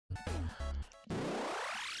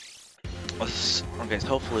Okay, so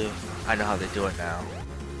hopefully I know how they do it now.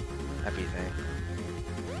 Everything.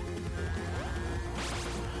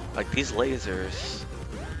 Like these lasers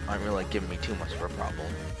aren't really giving me too much of a problem.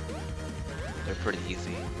 They're pretty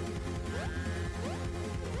easy.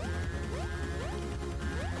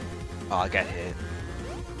 Oh, I got hit.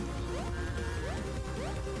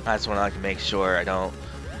 I just want to make sure I don't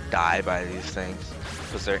die by these things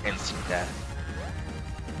because they're instant death.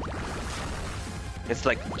 It's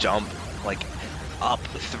like jump like up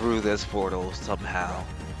through this portal somehow.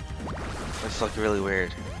 It's like really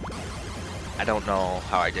weird. I don't know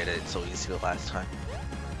how I did it so easy the last time.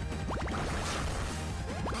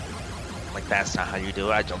 Like that's not how you do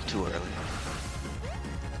it. I jumped too early.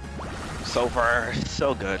 So far,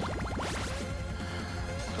 so good.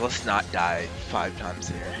 Let's not die 5 times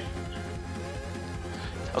here.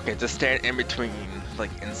 Okay, just stand in between,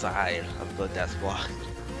 like inside of the death block.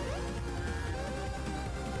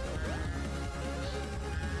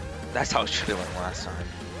 That's how it should have went last time.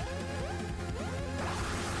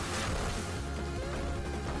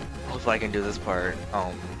 Hopefully I can do this part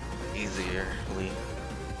easierly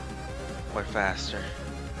or faster.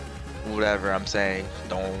 Whatever I'm saying,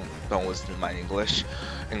 don't listen to my English.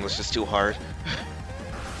 English is too hard.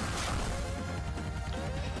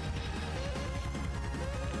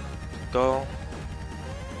 Go.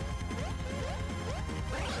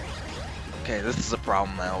 Okay, this is a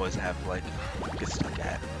problem I always have, like, get stuck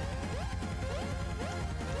at.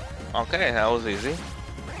 Okay, that was easy.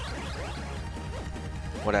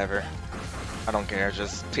 Whatever. I don't care,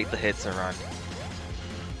 just take the hits and run.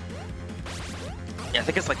 Yeah, I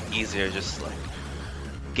think it's like easier just like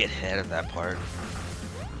get ahead of that part.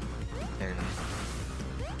 And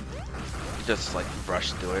just like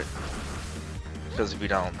brush through it. Because if you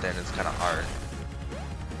don't, then it's kind of hard.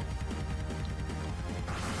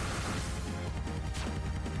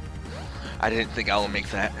 I didn't think I would make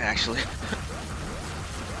that, actually.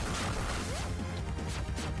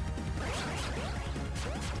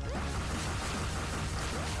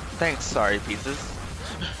 Thanks, sorry pieces.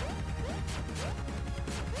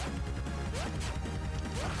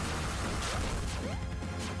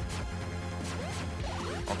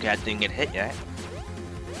 Okay, I didn't get hit yet.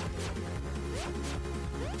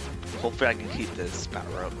 Hopefully I can keep this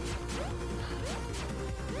battle rope.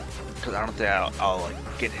 Because I don't think I'll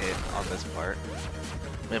like get hit on this part.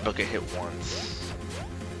 Maybe I'll get hit once.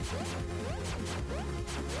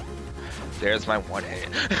 There's my one hit.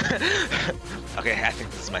 Okay, I think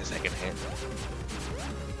this is my second hit.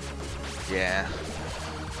 Yeah.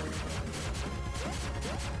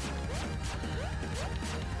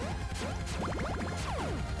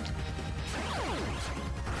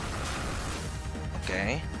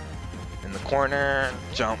 Okay. In the corner,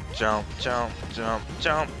 jump, jump, jump, jump,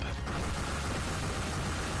 jump.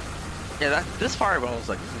 Yeah, this fireball was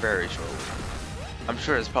like very short. I'm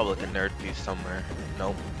sure it's probably like a nerd piece somewhere.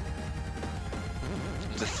 Nope.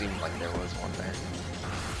 It just seemed like there was one there.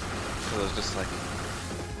 It was just like,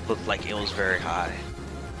 looked like it was very high.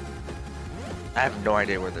 I have no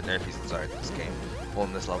idea where the nerd pieces are in this game. Well,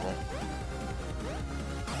 in this level.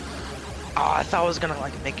 Oh, I thought I was gonna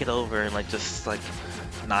like make it over and like just like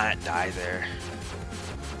not die there.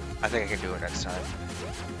 I think I can do it next time.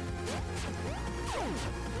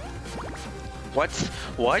 What?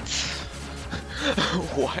 What?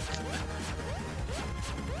 What?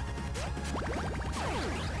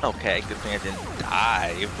 Okay, good thing I didn't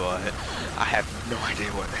die, but I have no idea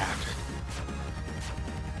what happened.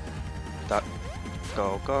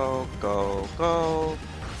 Go, go, go, go.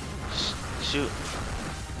 Shoot.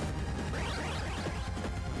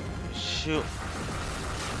 Shoot.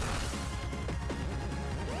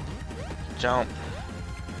 Jump.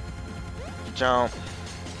 Jump.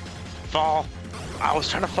 Fall. I was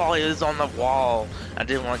trying to fall, it was on the wall. I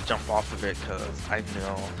didn't want to jump off of it because I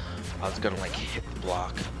knew I was gonna like hit the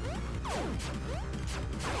block.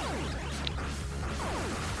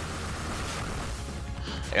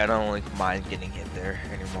 I don't really mind getting hit there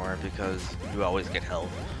anymore because you always get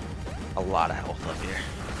health. A lot of health up here.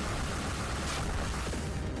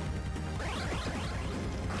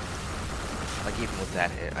 Like even with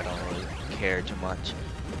that hit, I don't really care too much.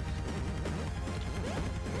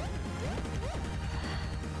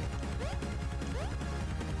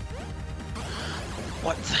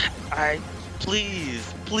 What?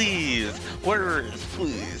 Please, words,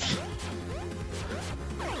 please.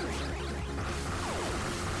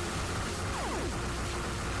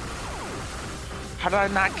 How did I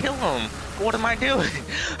not kill him? What am I doing?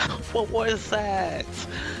 What was that?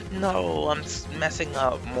 No, I'm messing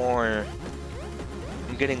up more.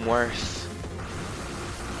 I'm getting worse.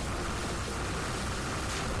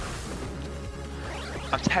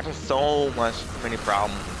 I'm having so many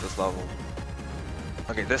problems with this level.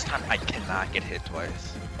 Okay, this time I cannot get hit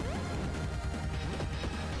twice.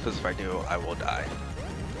 Because if I do, I will die.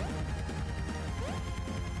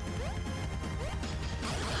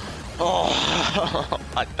 Oh,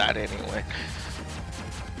 I died anyway.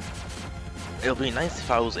 It'll be nice if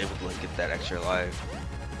I was able to like, get that extra life.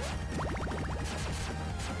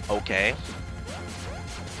 Okay.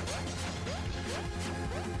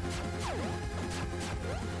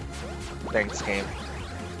 Thanks, game.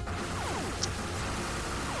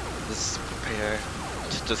 Just prepare.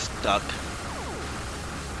 Just stuck.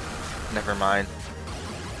 Never mind.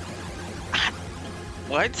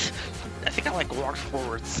 What? I think I like walked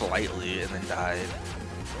forward slightly and then died.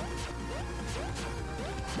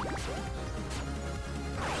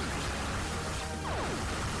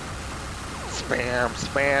 Spam,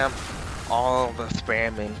 spam. All the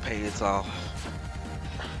spamming pays off.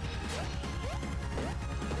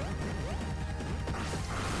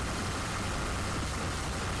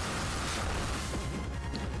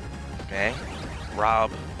 Okay.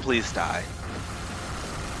 Rob, please die.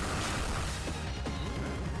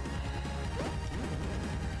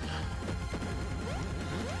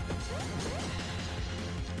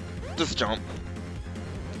 Just jump.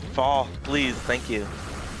 Fall, please, thank you.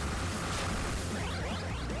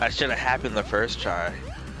 That should have happened the first try.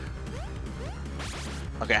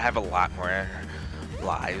 Okay, I have a lot more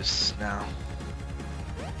lives now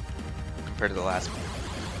compared to the last one.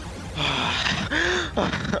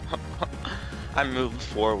 I moved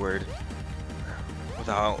forward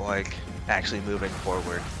without like actually moving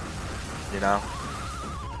forward, you know?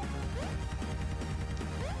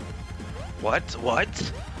 What?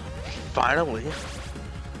 Finally?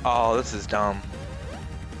 Oh, this is dumb.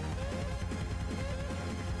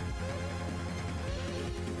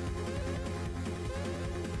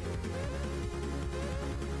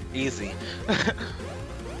 Easy. Let's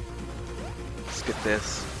get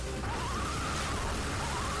this.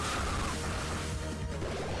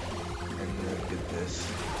 And get this.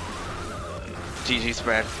 GG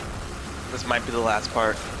spread. This might be the last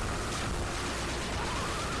part.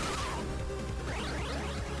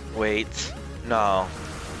 Wait. No.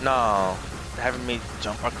 No. Having me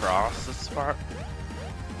jump across this part?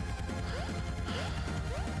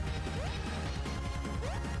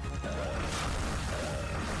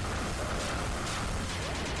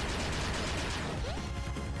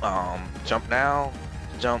 Jump now.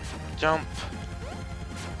 Jump.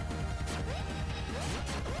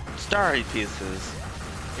 Starry pieces.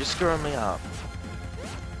 You're screwing me up.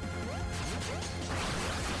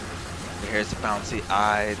 Here's a bouncy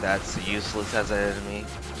eye that's useless as an enemy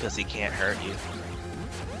because he can't hurt you.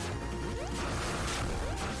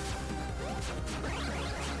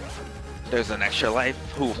 There's an extra life.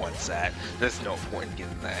 Who wants that? There's no point in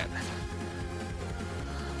getting that.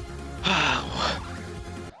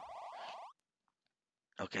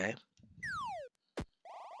 Okay.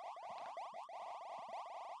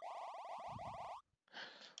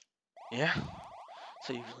 Yeah.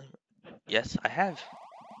 So you really... Yes, I have.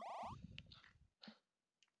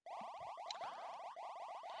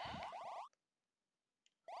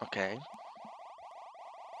 Okay.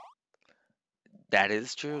 That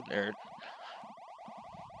is true, nerd.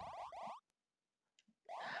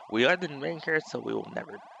 We are the main character, so we will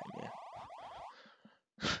never die, yeah.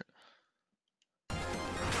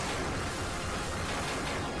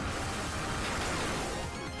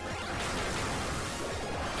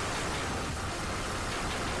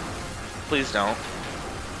 Please don't.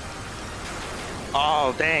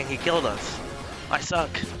 Oh, dang, he killed us. I suck.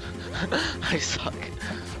 I suck.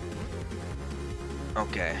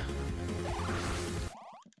 Okay.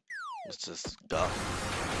 Let's just go.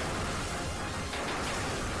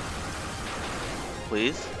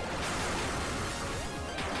 Please?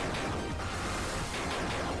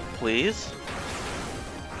 Please?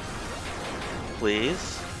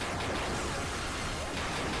 Please?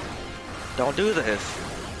 Don't do this.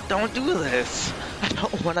 Don't do this. I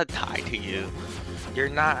don't want to die to you. You're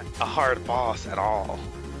not a hard boss at all.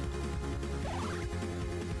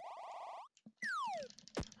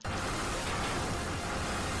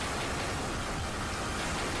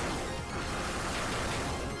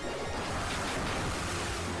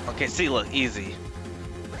 Okay, see, look, easy.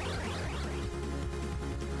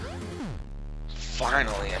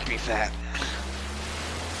 Finally, I beat that.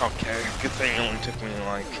 Okay, good thing it only took me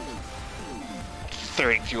like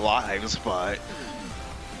 32 lives, but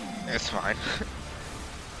it's fine.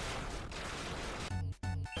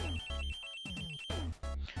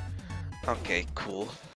 Okay, cool.